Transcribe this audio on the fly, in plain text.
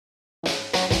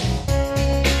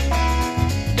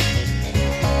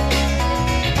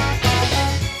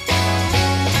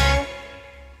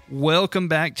Welcome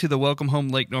back to the Welcome Home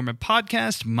Lake Norman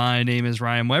podcast. My name is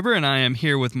Ryan Weber, and I am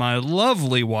here with my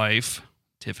lovely wife,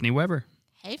 Tiffany Weber.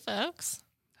 Hey, folks.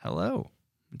 Hello.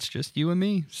 It's just you and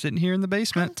me sitting here in the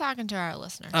basement. I'm talking to our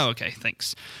listeners. Oh, okay.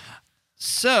 Thanks.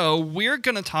 So we're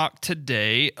going to talk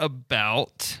today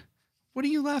about... What are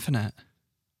you laughing at?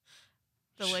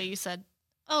 The way you said,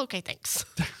 oh, okay, thanks.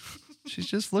 She's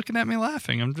just looking at me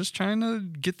laughing. I'm just trying to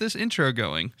get this intro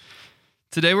going.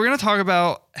 Today we're going to talk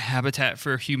about Habitat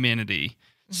for Humanity,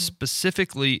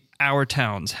 specifically our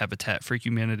town's Habitat for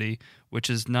Humanity, which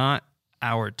is not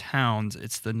our town's.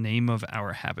 It's the name of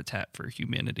our Habitat for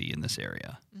Humanity in this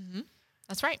area. Mm-hmm.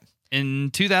 That's right.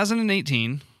 In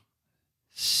 2018,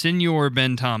 Senor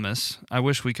Ben Thomas, I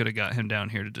wish we could have got him down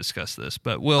here to discuss this,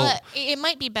 but it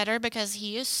might be better because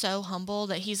he is so humble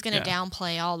that he's going to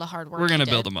downplay all the hard work. We're going to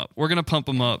build him up. We're going to pump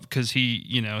him up because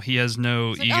he has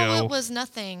no ego. Oh, it was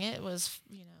nothing. It was,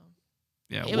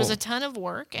 it was a ton of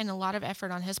work and a lot of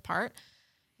effort on his part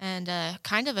and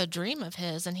kind of a dream of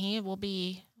his, and he will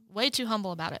be way too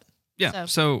humble about it. Yeah.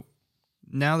 So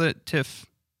now that Tiff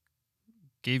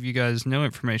gave you guys no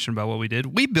information about what we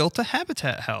did, we built a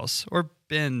Habitat house, or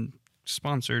Ben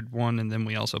sponsored one, and then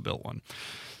we also built one.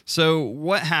 So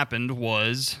what happened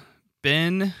was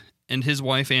Ben and his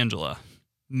wife Angela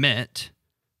met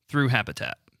through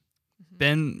Habitat. Mm-hmm.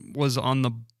 Ben was on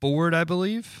the board, I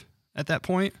believe, at that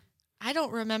point. I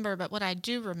don't remember, but what I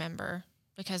do remember,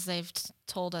 because they've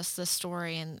told us this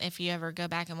story, and if you ever go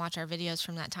back and watch our videos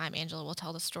from that time, Angela will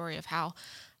tell the story of how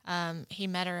he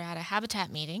met her at a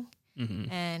Habitat meeting.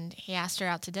 Mm-hmm. And he asked her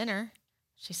out to dinner.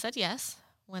 She said yes,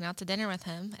 went out to dinner with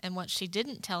him. And what she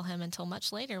didn't tell him until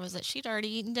much later was that she'd already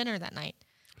eaten dinner that night.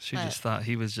 She just thought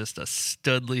he was just a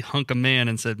studly hunk of man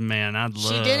and said, man, I'd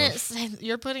love... She didn't say...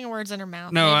 You're putting words in her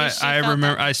mouth. No, I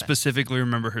remember. I specifically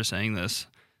remember her saying this.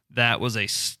 That was a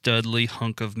studly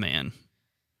hunk of man.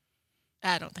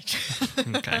 I don't think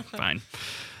so. Okay, fine.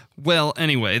 Well,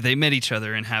 anyway, they met each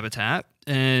other in Habitat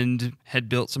and had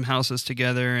built some houses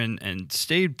together and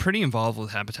stayed pretty involved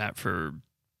with Habitat for,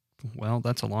 well,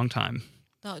 that's a long time.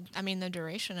 I mean, the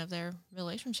duration of their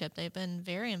relationship, they've been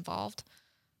very involved.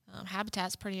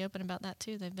 Habitat's pretty open about that,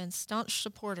 too. They've been staunch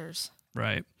supporters.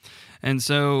 Right. And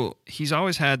so he's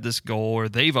always had this goal, or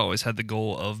they've always had the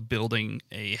goal of building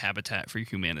a Habitat for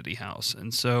Humanity house.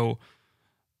 And so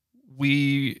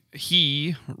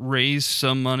he raised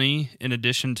some money in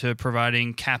addition to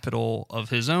providing capital of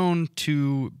his own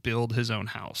to build his own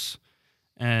house.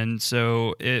 And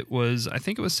so I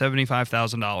think it was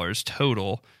 $75,000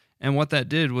 total. And what that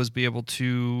did was be able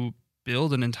to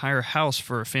build an entire house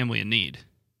for a family in need.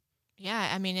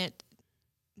 Yeah, I mean,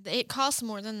 it costs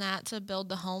more than that to build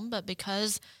the home, but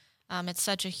because it's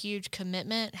such a huge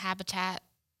commitment, Habitat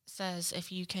says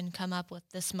if you can come up with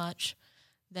this much,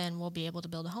 then we'll be able to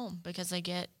build a home, because they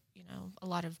get, a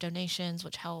lot of donations,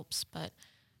 which helps. But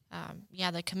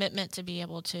the commitment to be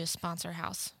able to sponsor a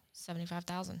house,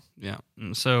 $75,000. Yeah.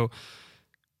 And so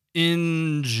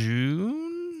in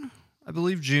June, I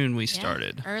believe we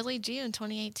started. Early June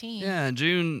 2018. Yeah,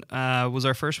 June was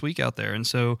our first week out there. And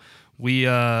so we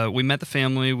met the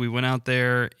family, we went out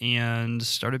there and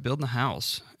started building the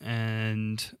house.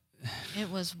 And it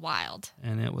was wild.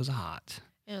 And it was hot.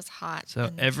 It was hot. So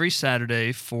every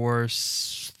Saturday for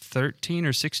 13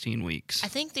 or 16 weeks. I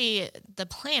think the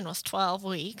plan was 12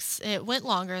 weeks. It went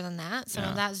longer than that. Some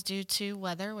of that's due to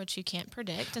weather, which you can't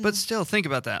predict. And but still, think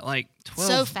about that. Like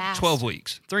 12, so fast. 12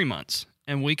 weeks, 3 months,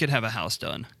 and we could have a house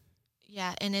done.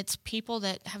 Yeah, and it's people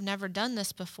that have never done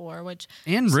this before,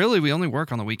 And really, we only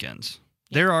work on the weekends.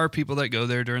 Yeah. There are people that go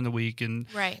there during the week, and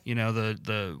right.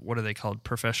 The what are they called?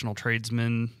 Professional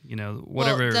tradesmen,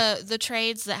 whatever. Well, the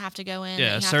trades that have to go in.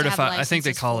 Yeah, certified. I think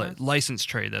they call it licensed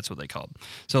trade. That's what they call it.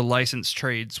 So licensed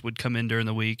trades would come in during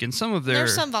the week, and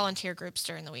there's some volunteer groups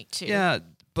during the week too. Yeah,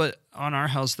 but on our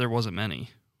house there wasn't many,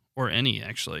 or any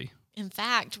actually. In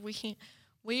fact,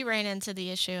 we ran into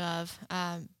the issue of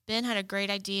Ben had a great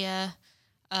idea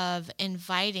of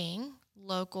inviting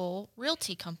local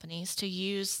realty companies to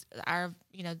use our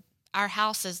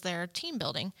house as their team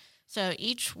building. So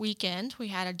each weekend we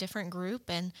had a different group,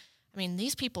 and I mean,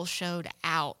 these people showed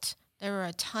out. There were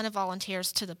a ton of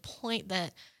volunteers, to the point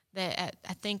that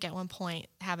I think at one point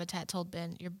Habitat told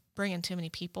Ben, "You're bringing too many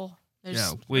people."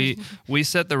 We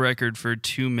set the record for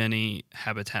too many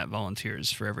Habitat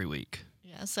volunteers for every week.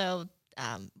 Yeah, so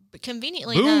but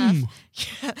conveniently enough,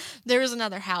 there was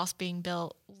another house being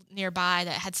built nearby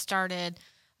that had started.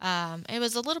 It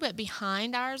was a little bit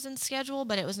behind ours in schedule,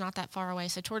 but it was not that far away.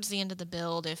 So towards the end of the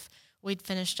build, if we'd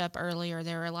finished up earlier,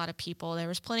 there were a lot of people. There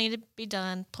was plenty to be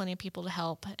done, plenty of people to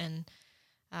help, and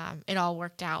it all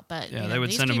worked out. But Yeah, they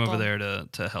would send them over there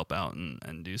to help out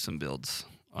and do some builds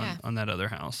on that other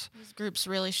house. These groups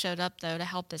really showed up though to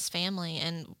help this family,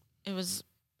 and it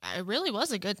really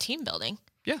was a good team building.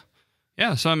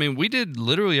 Yeah, so I mean, we did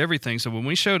literally everything. So when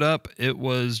we showed up, it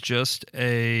was just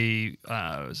a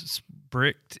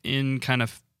bricked in kind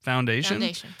of foundation.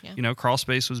 Yeah. Crawl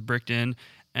space was bricked in,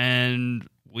 and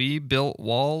we built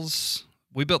walls.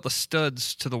 We built the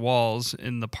studs to the walls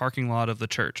in the parking lot of the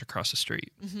church across the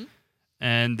street,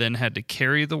 and then had to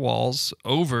carry the walls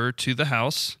over to the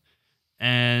house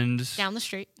and down the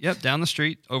street. Yep, down the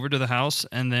street over to the house,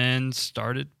 and then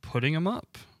started putting them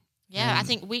up. Yeah, I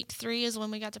think week 3 is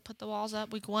when we got to put the walls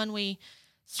up. Week 1, we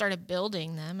started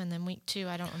building them, and then week 2,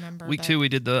 I don't remember. Week 2, we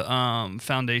did the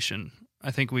foundation.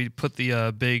 I think we put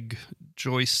the big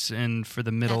joists in for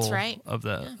the middle of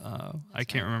the. I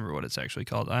can't remember what it's actually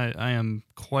called. I am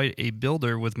quite a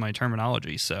builder with my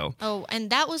terminology. So. Oh, and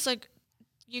that was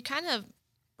you kind of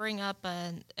bring up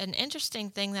an interesting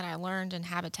thing that I learned in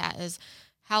Habitat is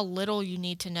how little you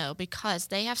need to know, because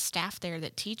they have staff there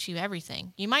that teach you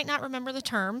everything. You might not remember the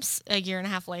terms a year and a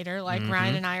half later, like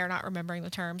Ryan and I are not remembering the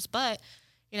terms, but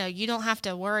you don't have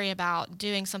to worry about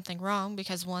doing something wrong,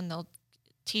 because 1, they'll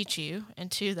teach you, and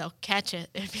 2, they'll catch it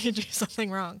if you do something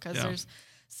wrong, because there's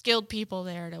skilled people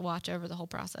there to watch over the whole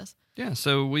process. Yeah,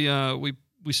 so we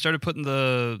started putting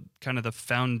the kind of the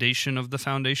foundation of the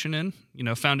foundation in,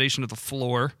 foundation of the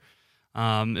floor.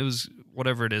 It was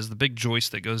whatever it is, the big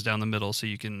joist that goes down the middle, so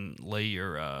you can lay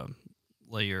your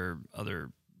other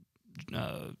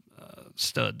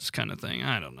studs, kind of thing.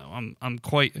 I don't know. I'm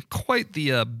quite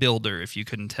the builder, if you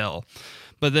couldn't tell.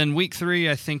 But then week 3,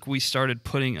 I think we started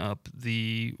putting up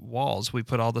the walls. We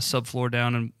put all the subfloor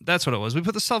down, and that's what it was. We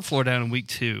put the subfloor down in week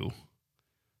 2.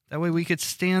 That way we could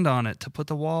stand on it to put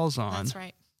the walls on. That's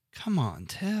right. Come on,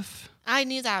 Tiff. I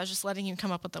knew that. I was just letting you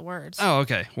come up with the words. Oh,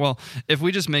 okay. Well, if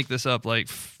we just make this up,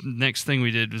 next thing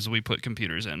we did was we put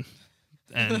computers in.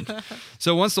 And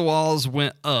so once the walls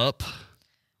went up,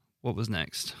 what was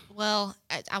next? Well,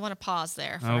 I want to pause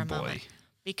there for a moment.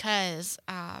 Because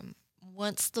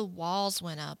once the walls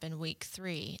went up in week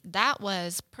 3, that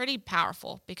was pretty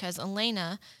powerful, because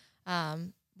Elena,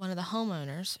 one of the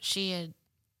homeowners,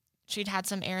 she'd had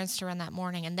some errands to run that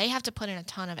morning, and they have to put in a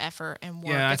ton of effort and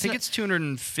work. Yeah, I think it's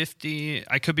 250.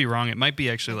 I could be wrong. It might be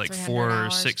actually like 400 or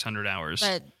 600 hours.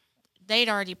 But they'd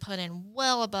already put in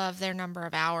well above their number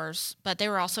of hours, but they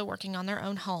were also working on their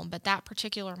own home. But that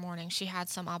particular morning, she had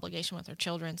some obligation with her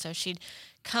children, so she'd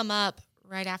come up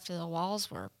right after the walls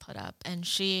were put up, and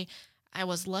I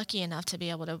was lucky enough to be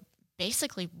able to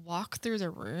basically walk through the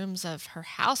rooms of her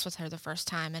house with her the first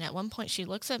time. And at one point she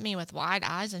looks at me with wide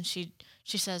eyes, and she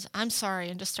says, "I'm sorry,"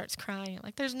 and just starts crying.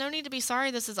 Like, there's no need to be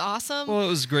sorry. This is awesome. Well, it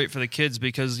was great for the kids,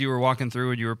 because you were walking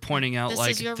through and you were pointing out,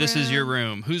 this is your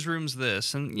room. Whose room's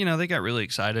this? And, they got really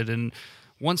excited. And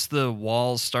once the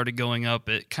walls started going up,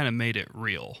 it kind of made it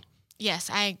real. Yes,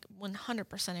 I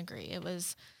 100% agree. It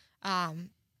was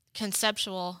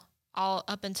conceptual all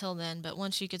up until then, but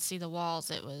once you could see the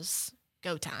walls, it was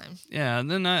go time. Yeah,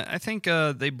 and then I think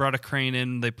they brought a crane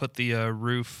in. They put the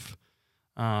roof,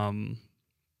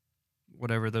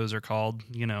 whatever those are called,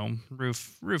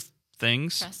 roof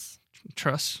things.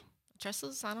 Trusses?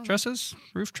 I don't know. Trusses?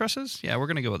 Roof trusses? Yeah, we're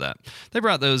going to go with that. They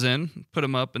brought those in, put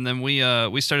them up, and then we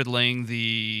started laying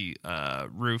the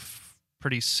roof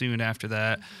pretty soon after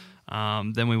that.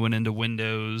 Then we went into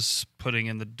windows, putting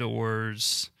in the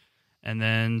doors, and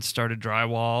then started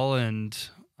drywall and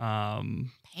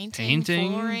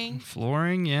painting,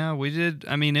 flooring. Yeah, we did.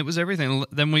 I mean, it was everything.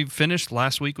 Then we finished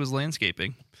last week was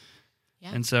landscaping.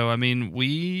 Yeah. And so, I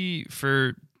mean,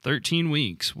 for 13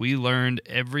 weeks, we learned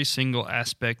every single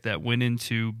aspect that went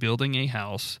into building a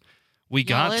house.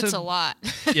 It's a lot.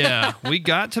 Yeah, we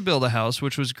got to build a house,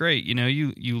 which was great.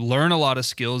 You learn a lot of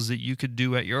skills that you could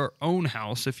do at your own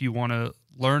house if you want to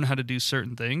learn how to do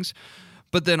certain things.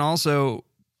 But then also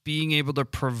being able to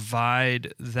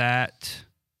provide that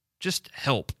just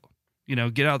help,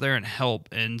 get out there and help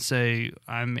and say,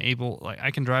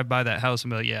 I can drive by that house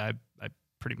and be like, yeah, I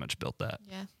pretty much built that.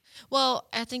 Yeah. Well,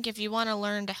 I think if you want to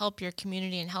learn to help your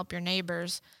community and help your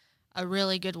neighbors, a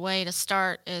really good way to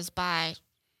start is by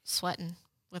sweating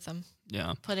with them.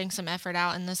 Yeah. Putting some effort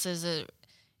out. And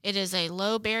it is a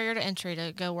low barrier to entry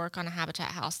to go work on a Habitat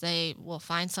house. They will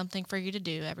find something for you to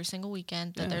do every single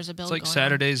weekend that there's a build going on. It's like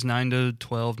Saturdays, 9 to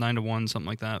 12, 9 to 1, something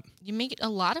like that. You meet a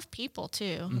lot of people,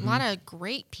 too. Mm-hmm. A lot of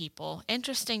great people.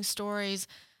 Interesting stories.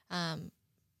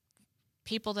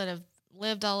 People that have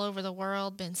lived all over the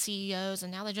world, been CEOs,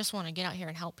 and now they just want to get out here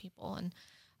and help people. And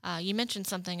you mentioned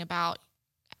something about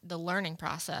the learning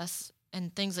process.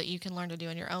 and things that you can learn to do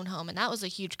in your own home. And that was a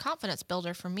huge confidence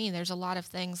builder for me. There's a lot of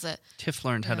things that Tiff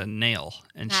learned how to nail,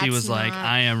 and she That's was like, not-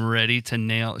 I am ready to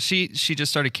nail. She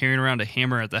just started carrying around a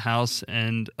hammer at the house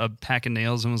and a pack of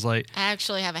nails and was like, I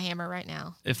actually have a hammer right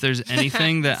now. if there's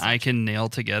anything that I can nail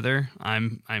together,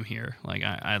 I'm here. Like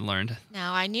I learned.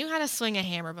 Now, I knew how to swing a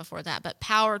hammer before that, but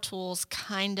power tools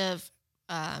kind of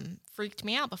freaked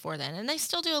me out before then. And they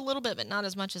still do a little bit, but not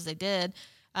as much as they did.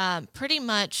 Pretty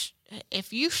much,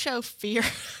 if you show fear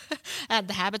at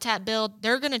the Habitat build,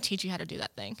 they're going to teach you how to do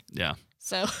that thing. Yeah.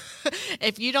 So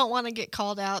if you don't want to get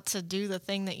called out to do the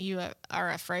thing that you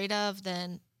are afraid of,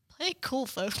 then play it cool,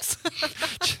 folks.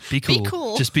 Be cool. Be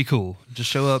cool. Just be cool. Just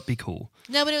show up, be cool.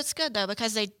 No, but it's good, though,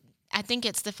 because I think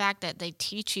it's the fact that they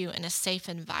teach you in a safe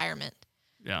environment.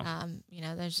 Yeah.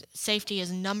 There's safety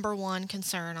is number one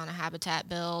concern on a Habitat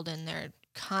build, and they're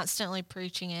constantly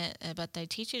preaching it, but they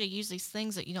teach you to use these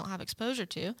things that you don't have exposure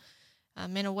to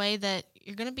in a way that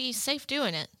you're going to be safe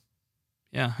doing it.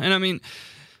 Yeah. And I mean,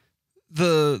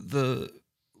 the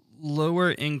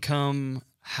lower income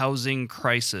housing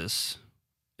crisis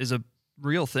is a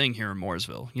real thing here in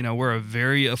Mooresville. We're a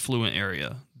very affluent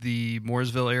area. The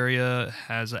Mooresville area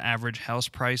has an average house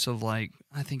price of I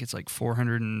think it's like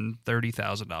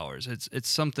 $430,000. It's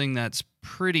something that's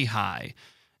pretty high.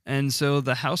 And so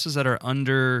the houses that are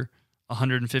under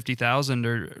 150,000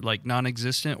 are like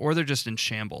non-existent, or they're just in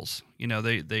shambles.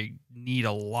 They need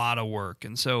a lot of work.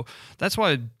 And so that's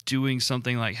why doing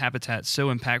something like Habitat's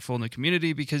so impactful in the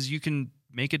community, because you can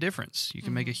make a difference. You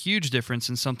can make a huge difference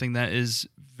in something that is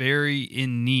very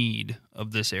in need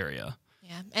of this area.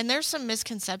 Yeah. And there's some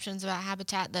misconceptions about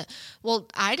Habitat that,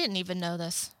 I didn't even know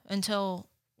this until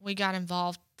we got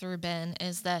involved through Ben,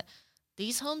 is that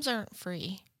these homes aren't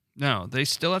free. No, they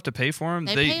still have to pay for them.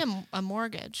 They pay a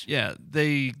mortgage. Yeah,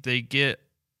 they get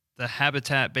the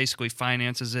Habitat basically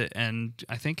finances it, and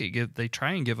I think they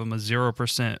try and give them a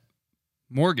 0%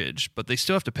 mortgage, but they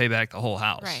still have to pay back the whole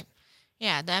house. Right.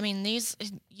 Yeah. I mean, these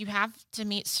you have to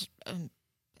meet.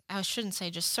 I shouldn't say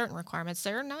just certain requirements.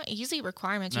 They're not easy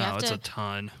requirements. No, it's a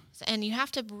ton. And you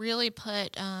have to really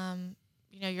put,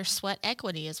 your sweat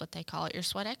equity is what they call it, your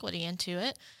sweat equity into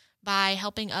it by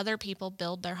helping other people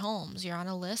build their homes. You're on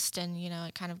a list and,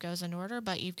 it kind of goes in order,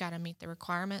 but you've got to meet the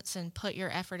requirements and put your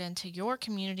effort into your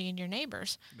community and your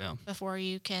neighbors before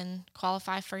you can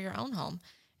qualify for your own home.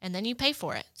 And then you pay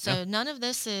for it. So none of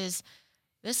this is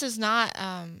not,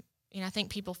 I think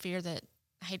people fear that,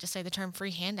 I hate to say the term free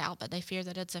handout, but they fear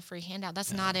that it's a free handout.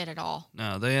 That's not it at all.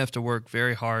 No, they have to work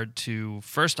very hard to,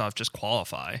 first off, just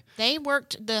qualify. The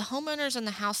homeowners in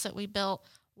the house that we built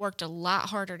worked a lot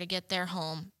harder to get their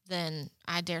home than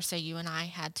I dare say you and I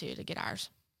had to get ours.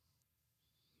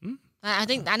 I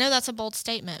know that's a bold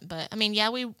statement, but I mean,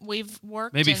 we've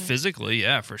worked. Maybe physically,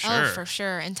 yeah, for sure. Oh, for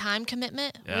sure. And time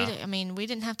commitment. Yeah. We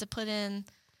didn't have to put in,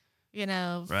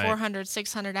 400,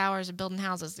 600 hours of building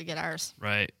houses to get ours.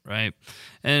 Right.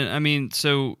 And I mean,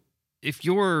 so if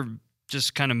you're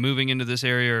just kind of moving into this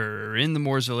area or in the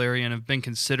Mooresville area and have been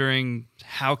considering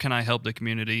how can I help the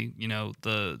community,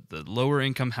 the lower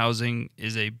income housing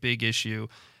is a big issue.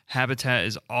 Habitat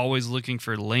is always looking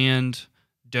for land,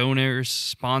 donors,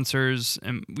 sponsors.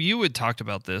 And you had talked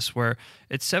about this where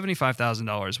it's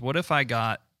 $75,000. What if I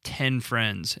got 10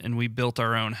 friends and we built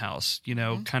our own house,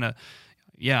 kind of,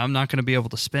 I'm not going to be able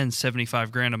to spend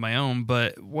 $75,000 on my own,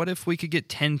 but what if we could get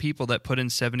 10 people that put in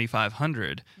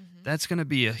 $7,500? That's going to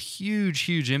be a huge,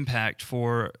 huge impact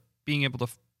for being able to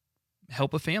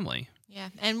help a family. Yeah.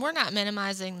 And we're not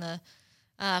minimizing the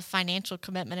financial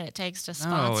commitment it takes to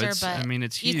sponsor,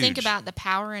 it's huge. You think about the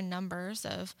power in numbers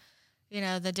of,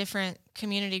 the different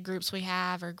community groups we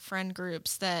have or friend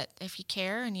groups that if you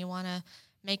care and you want to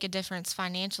make a difference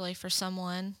financially for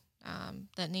someone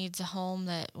that needs a home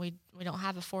that we don't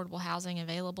have affordable housing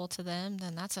available to them,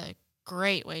 then that's a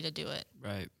great way to do it.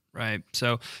 Right.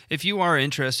 So if you are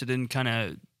interested in kind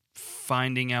of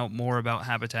finding out more about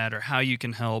Habitat or how you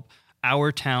can help,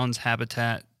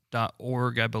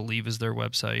 OurTownsHabitat.org, I believe, is their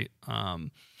website.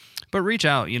 But reach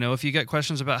out, if you get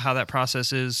questions about how that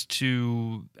process is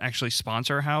to actually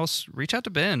sponsor a house, reach out to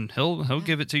Ben. He'll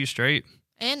give it to you straight.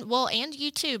 And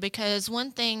you too, because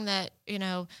one thing that,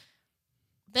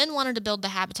 Ben wanted to build the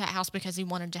Habitat house because he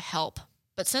wanted to help.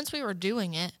 But since we were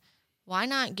doing it, why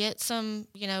not get some,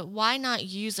 why not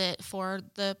use it for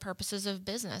the purposes of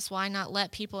business? Why not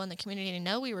let people in the community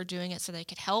know we were doing it so they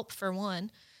could help, for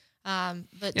one,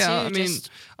 But Yeah, two, I mean,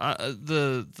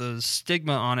 the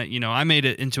stigma on it, I made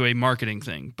it into a marketing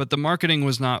thing, but the marketing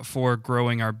was not for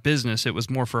growing our business. It was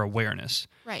more for awareness.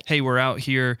 right. Hey, we're out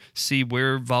here. See,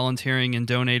 we're volunteering and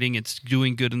donating. It's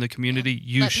doing good in the community.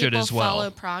 You Let should people as well. follow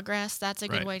progress. That's a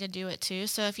good Right. way to do it too.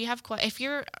 So if you have if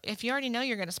you already know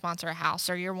you're going to sponsor a house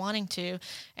or you're wanting to,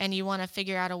 and you want to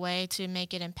figure out a way to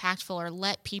make it impactful or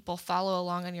let people follow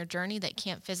along on your journey that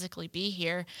can't physically be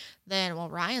here, then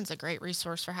Ryan's a great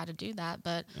resource for how to do that.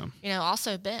 But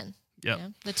also Ben. Yep.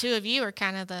 The two of you are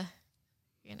kind of the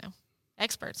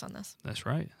experts on this. That's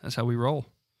right. That's how we roll.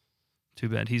 Too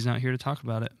bad he's not here to talk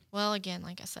about it. Well, again,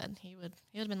 like I said, he would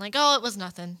have been like, "Oh, it was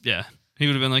nothing." Yeah. He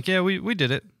would have been like, yeah, we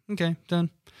did it. Okay, done.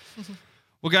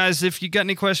 Well, guys, if you got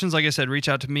any questions, like I said, reach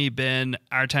out to me, Ben.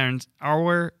 There we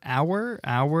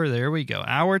go.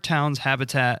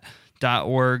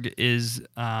 OurTownsHabitat.org is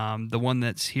the one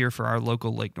that's here for our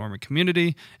local Lake Norman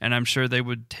community, and I'm sure they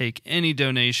would take any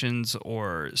donations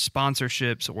or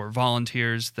sponsorships or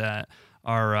volunteers that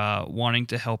are wanting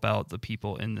to help out the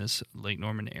people in this Lake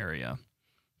Norman area.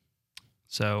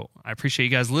 So I appreciate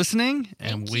you guys listening,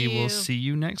 and we will see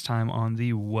you next time on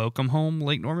the Welcome Home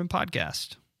Lake Norman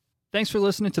podcast. Thanks for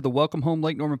listening to the Welcome Home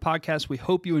Lake Norman podcast. We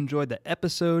hope you enjoyed the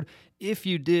episode. If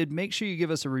you did, make sure you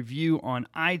give us a review on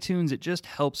iTunes. It just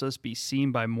helps us be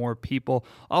seen by more people.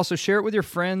 Also, share it with your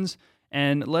friends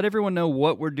and let everyone know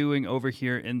what we're doing over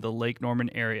here in the Lake Norman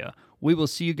area. We will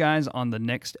see you guys on the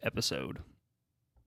next episode.